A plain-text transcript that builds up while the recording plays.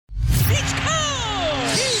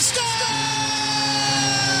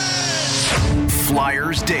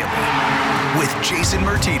Flyers Daily with Jason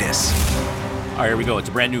Martinez. All right, here we go. It's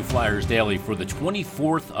a brand new Flyers Daily for the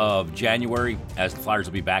 24th of January, as the Flyers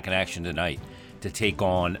will be back in action tonight to take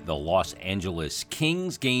on the Los Angeles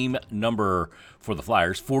Kings. Game number for the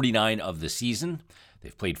Flyers, 49 of the season.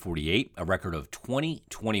 They've played 48, a record of 20,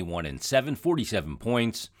 21, and 7, 47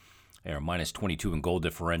 points. They are minus 22 in goal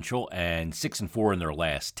differential and 6-4 in their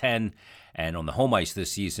last 10. And on the home ice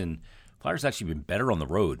this season, Flyers actually been better on the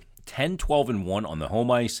road. 10, 12, and 1 on the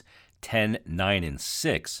home ice, 10, 9, and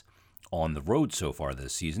 6 on the road so far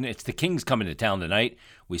this season. It's the Kings coming to town tonight.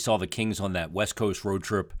 We saw the Kings on that West Coast road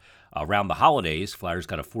trip around the holidays. Flyers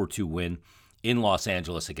got a 4-2 win in Los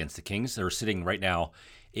Angeles against the Kings. They're sitting right now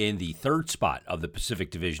in the third spot of the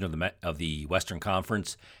Pacific Division of the Western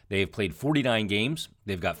Conference. They have played 49 games.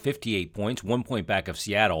 They've got 58 points, 1 point back of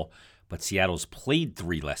Seattle, but Seattle's played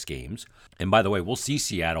 3 less games. And by the way, we'll see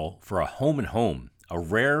Seattle for a home-and-home, a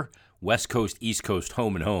rare West Coast, East Coast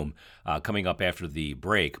home-and-home coming up after the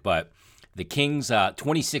break. But the Kings,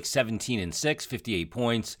 26, 17, and 6, 58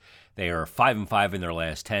 points. They are 5-5 in their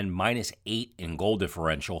last 10, minus 8 in goal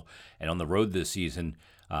differential. And on the road this season,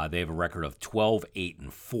 they have a record of 12, 8,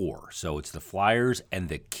 and 4. So it's the Flyers and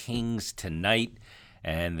the Kings tonight.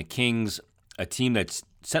 And the Kings, a team that's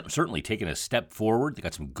certainly taken a step forward. They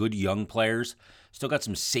got some good young players. Still got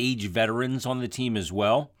some sage veterans on the team as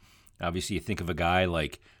well. Obviously, you think of a guy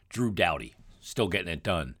like Drew Doughty, still getting it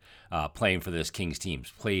done, playing for this Kings team.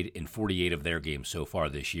 Played in 48 of their games so far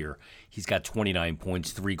this year. He's got 29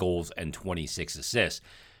 points, 3 goals, and 26 assists.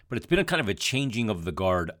 But it's been a kind of a changing of the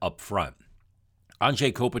guard up front.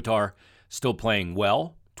 Anze Kopitar still playing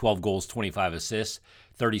well, 12 goals, 25 assists,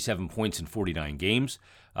 37 points in 49 games.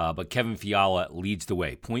 But Kevin Fiala leads the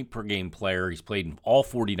way. Point per game player. He's played in all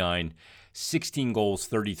 49, 16 goals,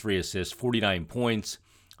 33 assists, 49 points,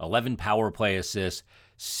 11 power play assists,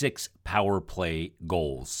 6 power play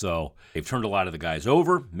goals. So they've turned a lot of the guys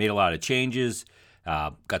over, made a lot of changes,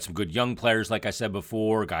 got some good young players, like I said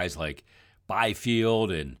before, guys like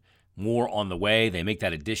Byfield and more on the way. They make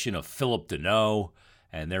that addition of Philip Deneau,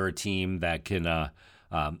 and they're a team that can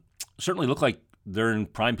certainly look like they're in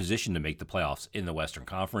prime position to make the playoffs in the Western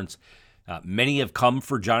Conference. Many have come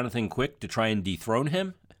for Jonathan Quick to try and dethrone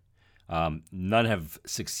him. None have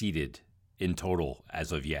succeeded in total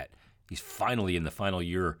as of yet. He's finally in the final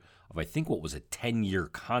year of, I think, what was a 10-year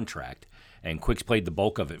contract, and Quick's played the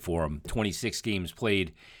bulk of it for him. 26 games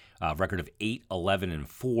played, record of 8, 11, and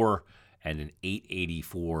 4, and an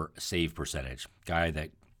 .884 save percentage. Guy that,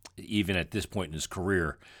 even at this point in his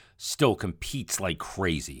career, still competes like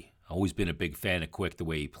crazy. Always been a big fan of Quick, the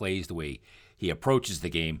way he plays, the way he approaches the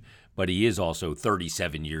game, but he is also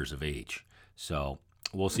 37 years of age. So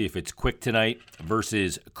we'll see if it's Quick tonight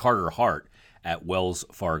versus Carter Hart at Wells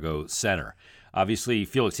Fargo Center. Obviously,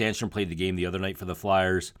 Felix Sandstrom played the game the other night for the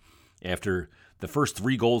Flyers. After the first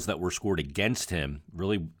 3 goals that were scored against him,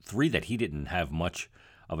 really 3 that he didn't have much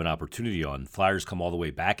of an opportunity on. Flyers come all the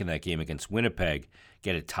way back in that game against Winnipeg,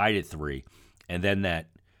 get it tied at 3, and then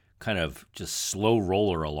that kind of just slow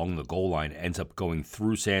roller along the goal line ends up going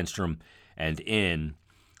through Sandstrom and in.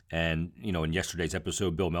 And, you know, in yesterday's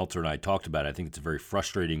episode, Bill Meltzer and I talked about it. I think it's a very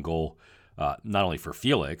frustrating goal, not only for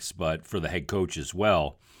Felix, but for the head coach as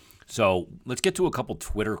well. So let's get to a couple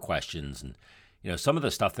Twitter questions. And, you know, some of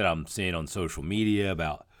the stuff that I'm seeing on social media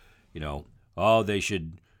about, you know, oh, they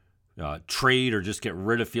should trade or just get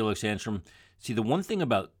rid of Felix Sandstrom. See, the one thing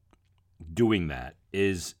about doing that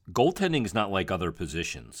is goaltending is not like other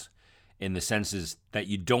positions in the sense is that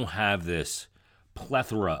you don't have this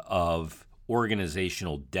plethora of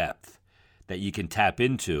organizational depth that you can tap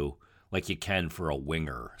into like you can for a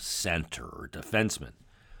winger, center, or defenseman.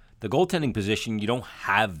 The goaltending position, you don't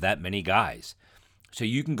have that many guys. So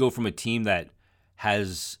you can go from a team that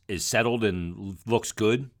is settled and looks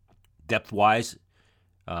good depth-wise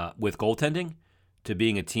with goaltending to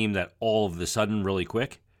being a team that all of a sudden really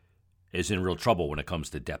quick is in real trouble when it comes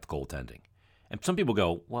to depth goaltending. And some people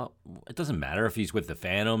go, well, it doesn't matter if he's with the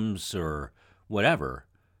Phantoms or whatever.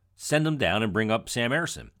 Send him down and bring up Sam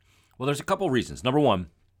Ersson. Well, there's a couple reasons. Number one,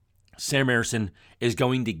 Sam Ersson is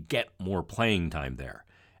going to get more playing time there.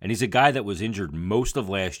 And he's a guy that was injured most of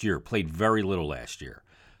last year, played very little last year.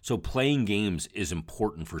 So playing games is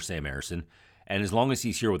important for Sam Ersson. And as long as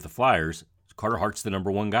he's here with the Flyers, Carter Hart's the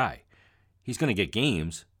number 1 guy. He's going to get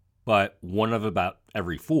games, but one of about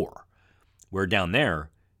every 4. Where down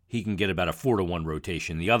there, he can get about a 4-to-1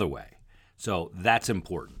 rotation the other way. So that's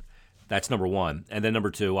important. That's number 1. And then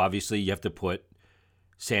number 2, obviously you have to put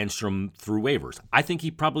Sandstrom through waivers. I think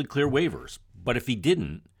he'd probably clear waivers. But if he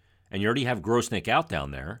didn't, and you already have Grosnick out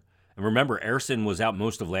down there, and remember, Ersson was out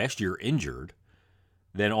most of last year injured,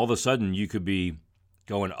 then all of a sudden you could be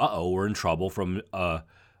going, we're in trouble from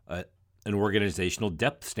an organizational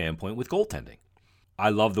depth standpoint with goaltending. I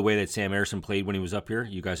love the way that Sam Ersson played when he was up here.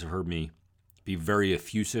 You guys have heard me be very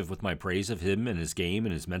effusive with my praise of him and his game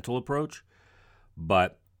and his mental approach.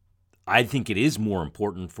 But I think it is more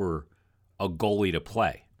important for a goalie to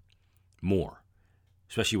play more,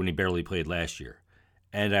 especially when he barely played last year.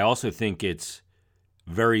 And I also think it's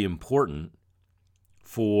very important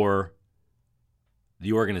for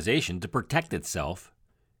the organization to protect itself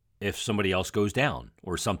if somebody else goes down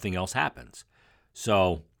or something else happens.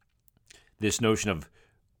 So this notion of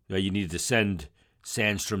you need to send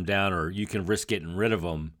Sandstrom down or you can risk getting rid of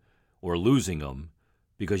him or losing him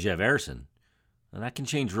because you have Ersson, well, that can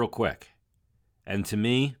change real quick. And to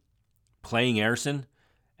me, playing Ersson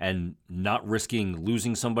and not risking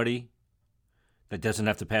losing somebody that doesn't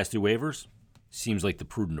have to pass through waivers seems like the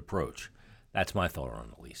prudent approach. That's my thought on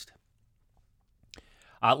it, at least.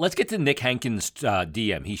 Let's get to Nick Hankins'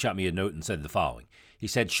 DM. He shot me a note and said the following. He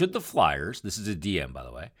said, should the Flyers, this is a DM, by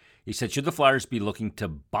the way, he said, should the Flyers be looking to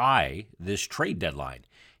buy this trade deadline?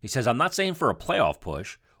 He says, I'm not saying for a playoff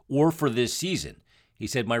push or for this season. He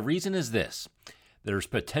said, my reason is this. There's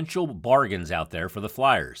potential bargains out there for the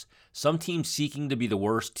Flyers. Some teams seeking to be the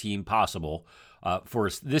worst team possible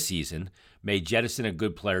for this season may jettison a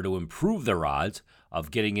good player to improve their odds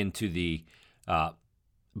of getting into the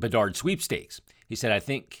Bedard sweepstakes. He said, I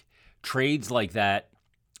think trades like that,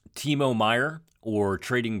 Timo Meier or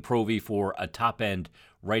trading Provy for a top-end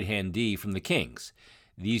right-hand D from the Kings,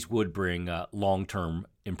 these would bring long-term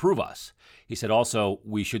improve us. He said also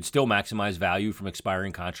we should still maximize value from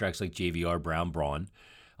expiring contracts like JVR, Brown, Braun.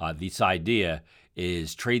 This idea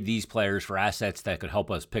is trade these players for assets that could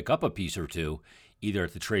help us pick up a piece or two, either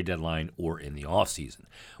at the trade deadline or in the offseason.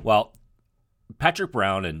 Well, Patrick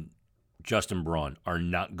Brown and Justin Braun are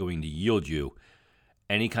not going to yield you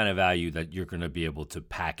any kind of value that you're going to be able to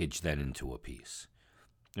package then into a piece.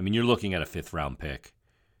 I mean, you're looking at a 5th-round pick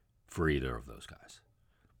for either of those guys.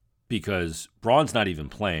 Because Braun's not even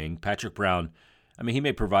playing. Patrick Brown, I mean, he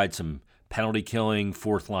may provide some penalty killing,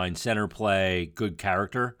 4th-line center play, good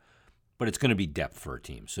character, but it's going to be depth for a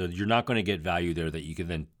team. So you're not going to get value there that you can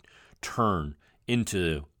then turn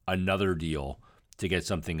into another deal to get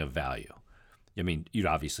something of value. I mean, you'd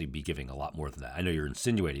obviously be giving a lot more than that. I know you're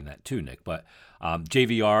insinuating that too, Nick, but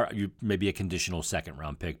JVR, you maybe a conditional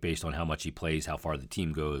 2nd-round pick based on how much he plays, how far the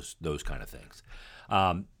team goes, those kind of things.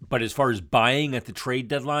 But as far as buying at the trade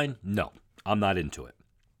deadline, no, I'm not into it.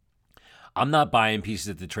 I'm not buying pieces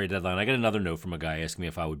at the trade deadline. I got another note from a guy asking me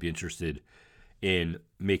if I would be interested in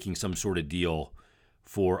making some sort of deal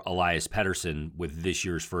for Elias Pettersson with this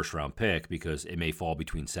year's 1st-round pick because it may fall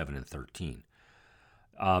between 7 and 13.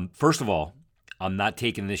 First of all, I'm not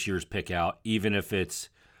taking this year's pick out, even if it's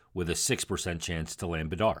with a 6% chance to land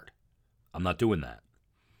Bedard. I'm not doing that.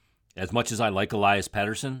 As much as I like Elias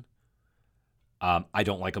Pettersson, I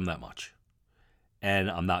don't like him that much. And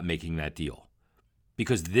I'm not making that deal.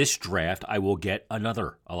 Because this draft, I will get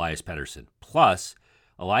another Elias Pettersson. Plus,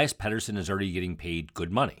 Elias Pettersson is already getting paid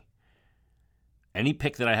good money. Any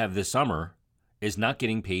pick that I have this summer is not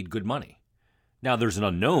getting paid good money. Now, there's an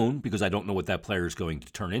unknown because I don't know what that player is going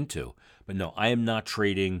to turn into. But no, I am not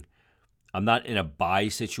trading. I'm not in a buy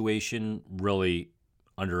situation really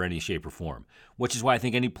under any shape or form, which is why I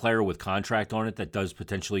think any player with contract on it that does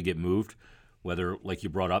potentially get moved, whether, like you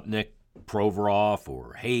brought up, Nick, Provorov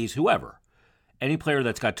or Hayes, whoever, any player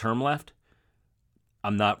that's got term left,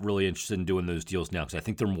 I'm not really interested in doing those deals now because I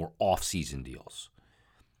think they're more off-season deals.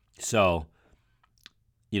 So,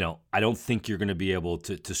 I don't think you're going to be able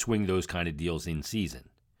to swing those kind of deals in season.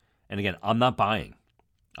 And again, I'm not buying.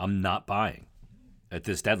 I'm not buying at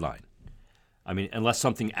this deadline. I mean, unless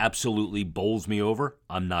something absolutely bowls me over,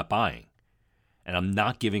 I'm not buying. And I'm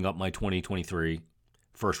not giving up my 2023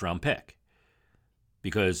 first-round pick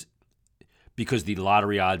because the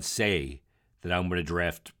lottery odds say that I'm going to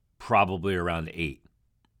draft probably around 8.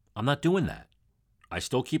 I'm not doing that. I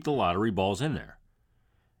still keep the lottery balls in there.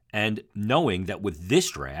 And knowing that with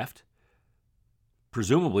this draft,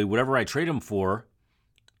 presumably whatever I trade him for,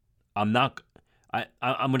 I'm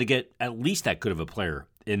going to get at least that good of a player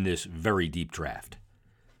in this very deep draft.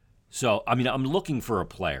 So, I mean, I'm looking for a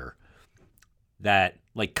player that,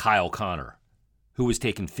 like Kyle Connor, who was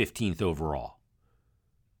taken 15th overall,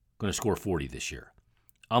 going to score 40 this year.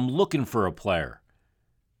 I'm looking for a player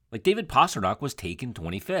like David Pastrnak was taken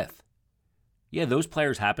 25th. Yeah, those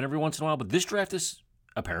players happen every once in a while, but this draft is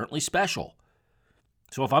apparently special.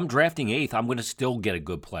 So if I'm drafting 8th, I'm going to still get a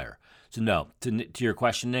good player. So no, to your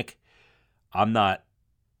question, Nick, I'm not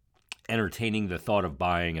entertaining the thought of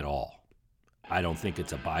buying at all. I don't think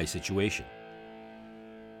it's a buy situation.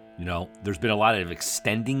 There's been a lot of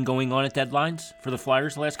extending going on at deadlines for the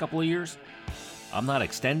Flyers the last couple of years. I'm not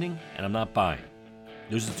extending, and I'm not buying.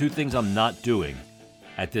 Those are the two things I'm not doing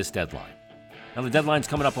at this deadline. Now, the deadline's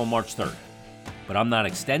coming up on March 3rd, but I'm not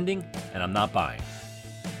extending, and I'm not buying.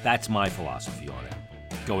 That's my philosophy on it,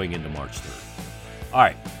 going into March 3rd. All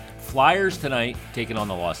right, Flyers tonight taking on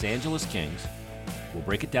the Los Angeles Kings. We'll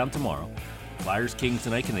break it down tomorrow. Flyers-Kings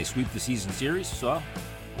tonight, can they sweep the season series? So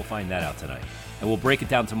we'll find that out tonight. And we'll break it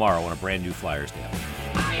down tomorrow on a brand new Flyers Daily.